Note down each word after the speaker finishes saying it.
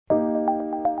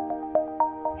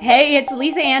Hey, it's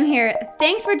Lisa Ann here.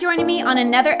 Thanks for joining me on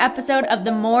another episode of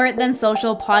the More Than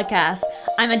Social podcast.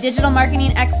 I'm a digital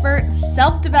marketing expert,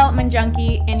 self-development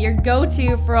junkie, and your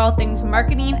go-to for all things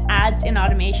marketing, ads, and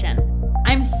automation.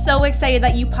 I'm so excited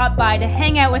that you popped by to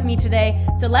hang out with me today,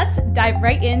 so let's dive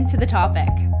right into the topic.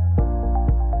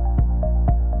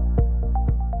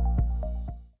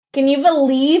 Can you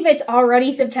believe it's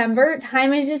already September?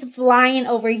 Time is just flying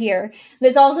over here.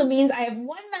 This also means I have 1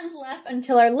 month left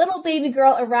until our little baby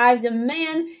girl arrives, and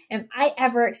man, am I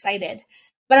ever excited.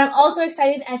 But I'm also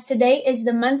excited as today is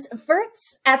the month's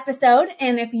first episode,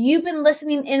 and if you've been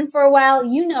listening in for a while,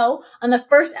 you know on the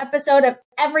first episode of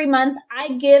every month, I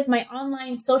give my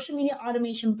online social media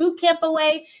automation bootcamp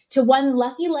away to one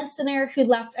lucky listener who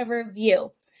left a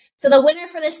review. So the winner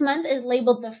for this month is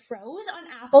labeled The Froze on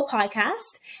Apple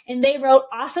Podcast, and they wrote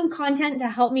awesome content to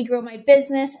help me grow my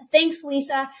business. Thanks,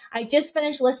 Lisa. I just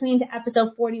finished listening to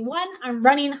episode 41 on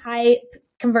running high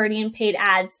converting paid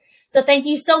ads. So thank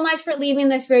you so much for leaving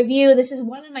this review. This is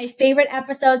one of my favorite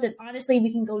episodes, and honestly,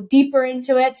 we can go deeper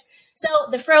into it. So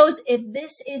The Froze, if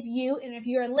this is you, and if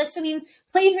you're listening,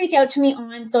 please reach out to me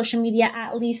on social media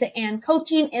at Lisa Ann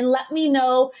Coaching and let me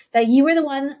know that you were the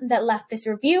one that left this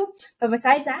review. But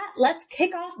besides that, let's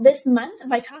kick off this month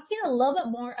by talking a little bit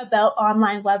more about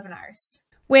online webinars.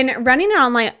 When running an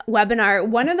online webinar,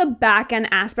 one of the back-end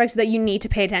aspects that you need to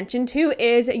pay attention to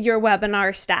is your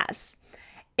webinar stats.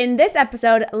 In this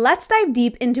episode, let's dive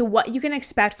deep into what you can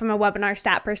expect from a webinar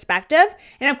stat perspective,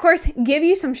 and of course, give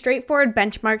you some straightforward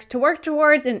benchmarks to work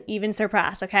towards and even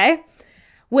surpass, okay?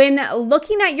 When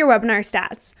looking at your webinar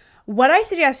stats, what I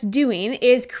suggest doing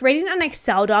is creating an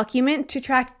Excel document to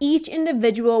track each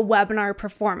individual webinar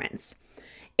performance.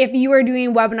 If you are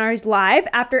doing webinars live,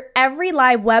 after every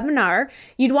live webinar,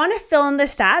 you'd want to fill in the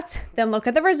stats, then look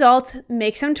at the results,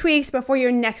 make some tweaks before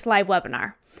your next live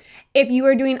webinar. If you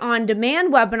are doing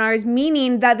on-demand webinars,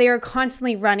 meaning that they are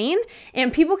constantly running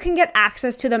and people can get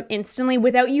access to them instantly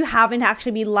without you having to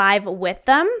actually be live with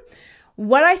them,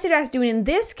 what I suggest doing in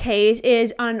this case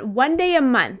is on 1 day a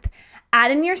month,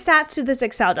 add in your stats to this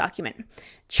Excel document.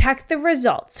 Check the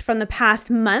results from the past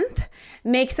month,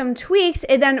 make some tweaks,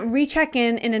 and then recheck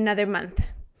in another month.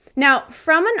 Now,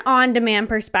 from an on-demand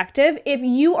perspective, if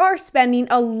you are spending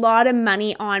a lot of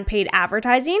money on paid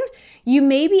advertising, you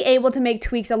may be able to make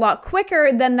tweaks a lot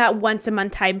quicker than that once a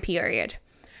month time period.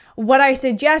 What I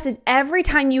suggest is every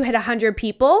time you hit 100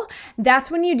 people, that's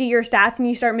when you do your stats and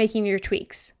you start making your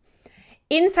tweaks.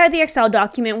 Inside the Excel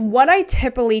document, what I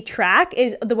typically track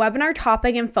is the webinar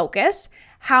topic and focus,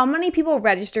 how many people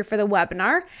register for the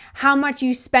webinar, how much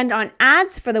you spend on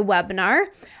ads for the webinar,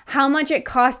 how much it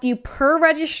cost you per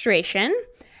registration,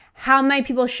 how many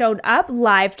people showed up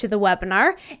live to the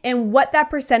webinar, and what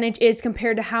that percentage is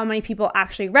compared to how many people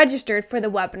actually registered for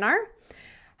the webinar,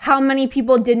 how many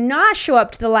people did not show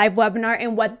up to the live webinar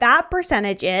and what that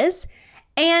percentage is,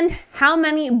 and how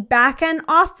many back-end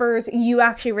offers you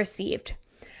actually received.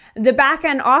 The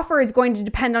back-end offer is going to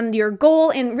depend on your goal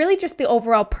and really just the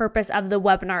overall purpose of the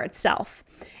webinar itself.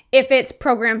 If it's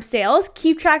program sales,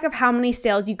 keep track of how many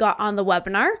sales you got on the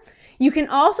webinar. You can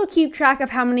also keep track of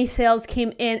how many sales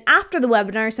came in after the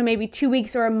webinar, so maybe 2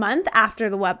 weeks or a month after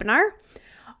the webinar.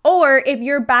 Or if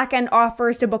your back-end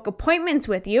offers to book appointments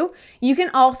with you, you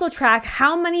can also track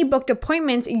how many booked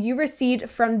appointments you received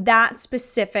from that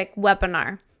specific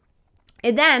webinar.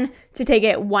 And then, to take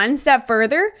it one step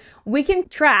further, we can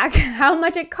track how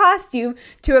much it costs you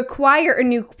to acquire a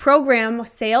new program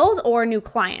sales or a new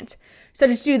client. So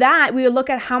to do that, we would look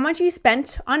at how much you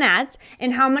spent on ads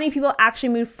and how many people actually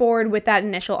moved forward with that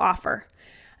initial offer.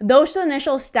 Those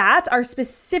initial stats are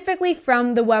specifically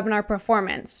from the webinar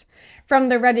performance, from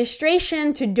the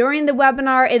registration to during the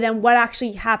webinar, and then what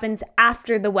actually happens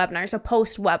after the webinar, so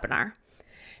post-webinar.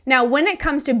 Now, when it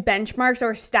comes to benchmarks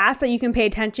or stats that you can pay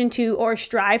attention to or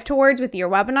strive towards with your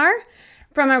webinar,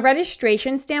 from a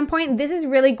registration standpoint, this is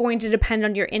really going to depend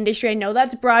on your industry. I know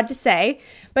that's broad to say,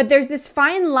 but there's this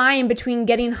fine line between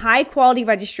getting high quality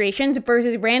registrations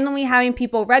versus randomly having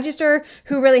people register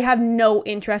who really have no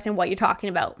interest in what you're talking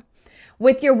about.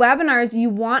 With your webinars,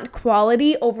 you want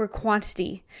quality over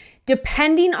quantity.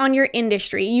 Depending on your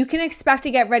industry, you can expect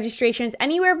to get registrations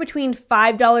anywhere between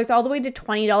 $5 all the way to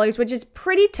 $20, which is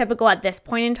pretty typical at this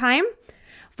point in time.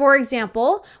 For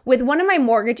example, with one of my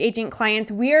mortgage agent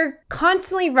clients, we're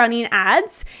constantly running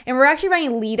ads, and we're actually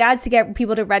running lead ads to get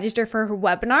people to register for her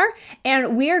webinar,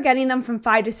 and we are getting them from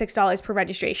 $5 to $6 per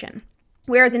registration.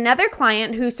 Whereas another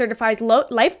client who certifies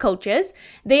life coaches,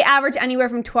 they average anywhere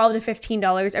from $12 to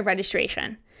 $15 a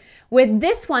registration. With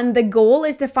this one, the goal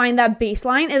is to find that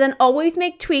baseline and then always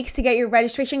make tweaks to get your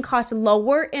registration costs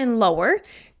lower and lower.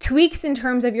 Tweaks in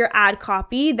terms of your ad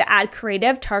copy, the ad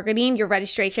creative, targeting, your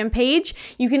registration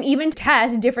page. You can even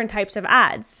test different types of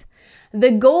ads.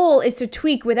 The goal is to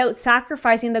tweak without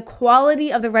sacrificing the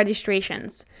quality of the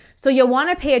registrations. So you'll want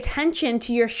to pay attention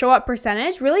to your show up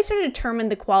percentage really to determine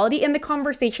the quality in the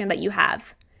conversation that you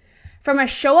have. From a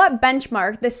show up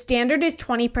benchmark, the standard is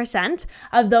 20%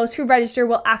 of those who register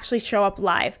will actually show up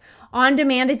live. On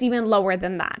demand is even lower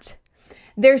than that.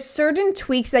 There's certain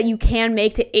tweaks that you can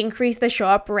make to increase the show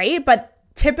up rate, but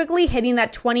typically hitting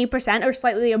that 20% or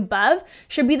slightly above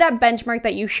should be that benchmark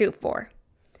that you shoot for.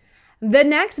 The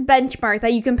next benchmark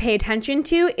that you can pay attention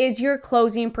to is your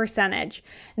closing percentage.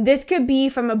 This could be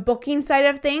from a booking side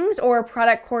of things or a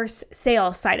product course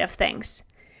sales side of things.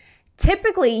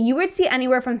 Typically, you would see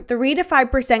anywhere from 3 to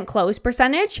 5% close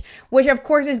percentage, which of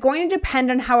course is going to depend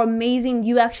on how amazing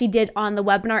you actually did on the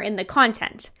webinar in the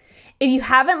content. If you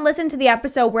haven't listened to the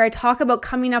episode where I talk about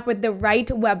coming up with the right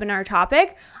webinar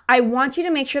topic, I want you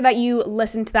to make sure that you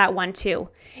listen to that one too.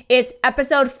 It's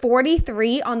episode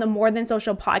 43 on the More Than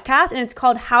Social podcast, and it's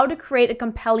called How to Create a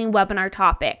Compelling Webinar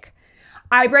Topic.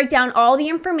 I break down all the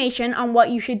information on what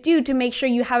you should do to make sure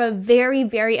you have a very,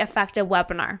 very effective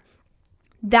webinar.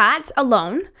 That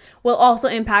alone will also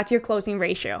impact your closing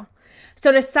ratio.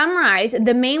 So to summarize,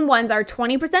 the main ones are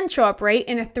 20% show up rate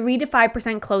and a 3 to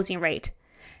 5% closing rate.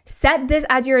 Set this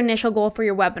as your initial goal for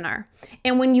your webinar.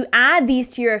 And when you add these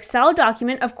to your Excel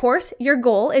document, of course, your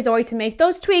goal is always to make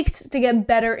those tweaks to get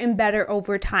better and better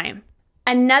over time.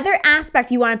 Another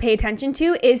aspect you want to pay attention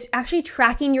to is actually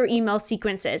tracking your email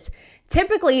sequences.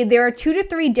 Typically, there are 2 to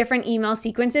 3 different email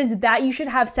sequences that you should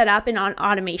have set up in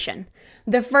automation.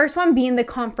 The first one being the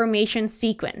confirmation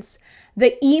sequence.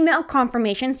 The email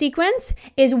confirmation sequence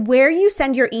is where you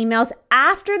send your emails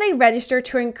after they register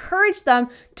to encourage them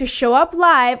to show up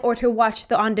live or to watch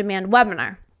the on-demand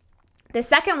webinar. The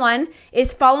second one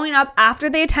is following up after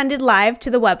they attended live to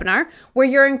the webinar, where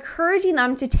you're encouraging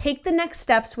them to take the next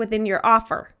steps within your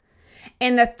offer.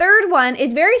 And the third one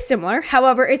is very similar.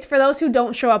 However, it's for those who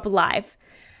don't show up live.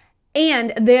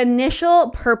 And the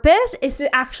initial purpose is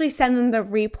to actually send them the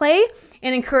replay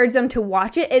and encourage them to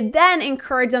watch it, and then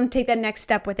encourage them to take that next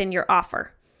step within your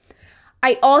offer.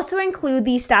 I also include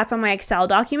these stats on my Excel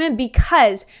document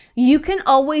because you can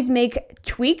always make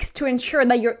tweaks to ensure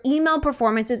that your email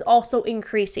performance is also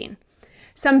increasing.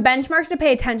 Some benchmarks to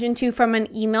pay attention to from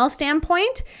an email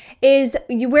standpoint is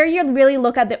where you really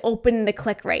look at the open and the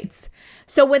click rates.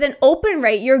 So with an open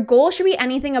rate, your goal should be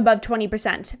anything above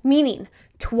 20%, meaning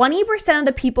 20% of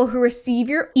the people who receive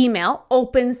your email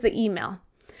opens the email.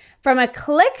 From a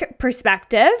click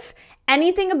perspective,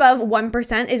 anything above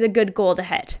 1% is a good goal to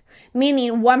hit,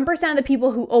 meaning 1% of the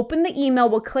people who open the email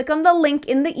will click on the link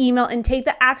in the email and take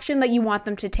the action that you want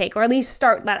them to take, or at least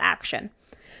start that action.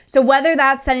 So whether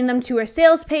that's sending them to a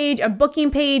sales page, a booking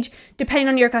page, depending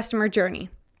on your customer journey.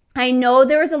 I know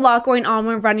there is a lot going on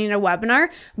when running a webinar,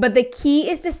 but the key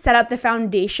is to set up the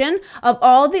foundation of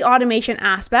all the automation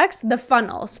aspects, the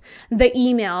funnels, the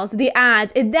emails, the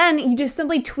ads, and then you just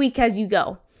simply tweak as you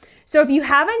go. So if you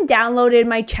haven't downloaded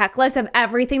my checklist of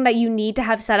everything that you need to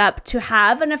have set up to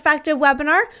have an effective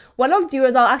webinar, what I'll do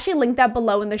is I'll actually link that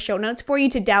below in the show notes for you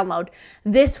to download.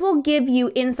 This will give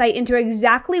you insight into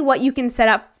exactly what you can set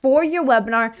up for your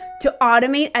webinar to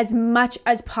automate as much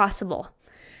as possible,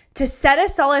 to set a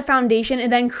solid foundation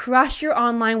and then crush your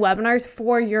online webinars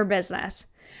for your business.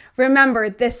 Remember,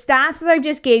 the stats that I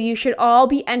just gave you should all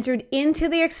be entered into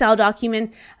the Excel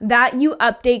document that you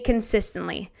update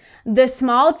consistently. The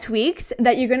small tweaks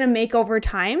that you're going to make over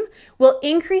time will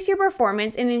increase your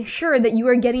performance and ensure that you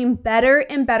are getting better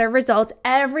and better results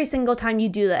every single time you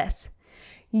do this.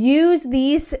 Use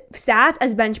these stats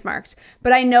as benchmarks,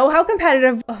 but I know how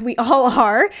competitive we all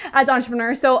are as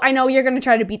entrepreneurs, so I know you're going to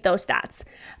try to beat those stats.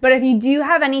 But if you do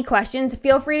have any questions,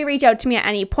 feel free to reach out to me at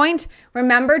any point.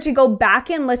 Remember to go back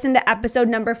and listen to episode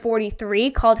number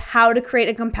 43 called How to Create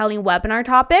a Compelling Webinar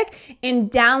Topic and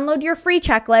download your free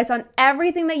checklist on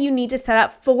everything that you need to set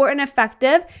up for an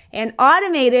effective and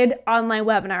automated online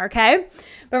webinar, okay?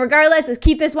 But regardless, let's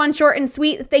keep this one short and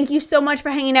sweet. Thank you so much for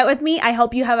hanging out with me. I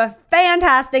hope you have a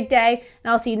fantastic day,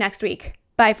 and I'll see you next week.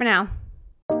 Bye for now.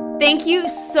 Thank you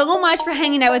so much for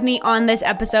hanging out with me on this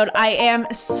episode. I am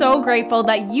so grateful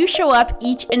that you show up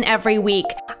each and every week.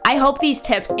 I hope these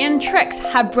tips and tricks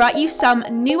have brought you some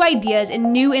new ideas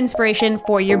and new inspiration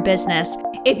for your business.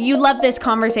 If you love this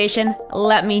conversation,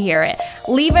 let me hear it.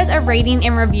 Leave us a rating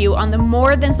and review on the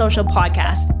More Than Social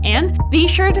podcast. And be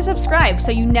sure to subscribe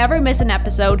so you never miss an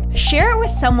episode. Share it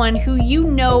with someone who you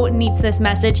know needs this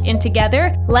message. And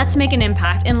together, let's make an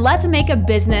impact and let's make a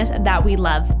business that we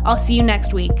love. I'll see you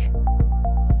next week.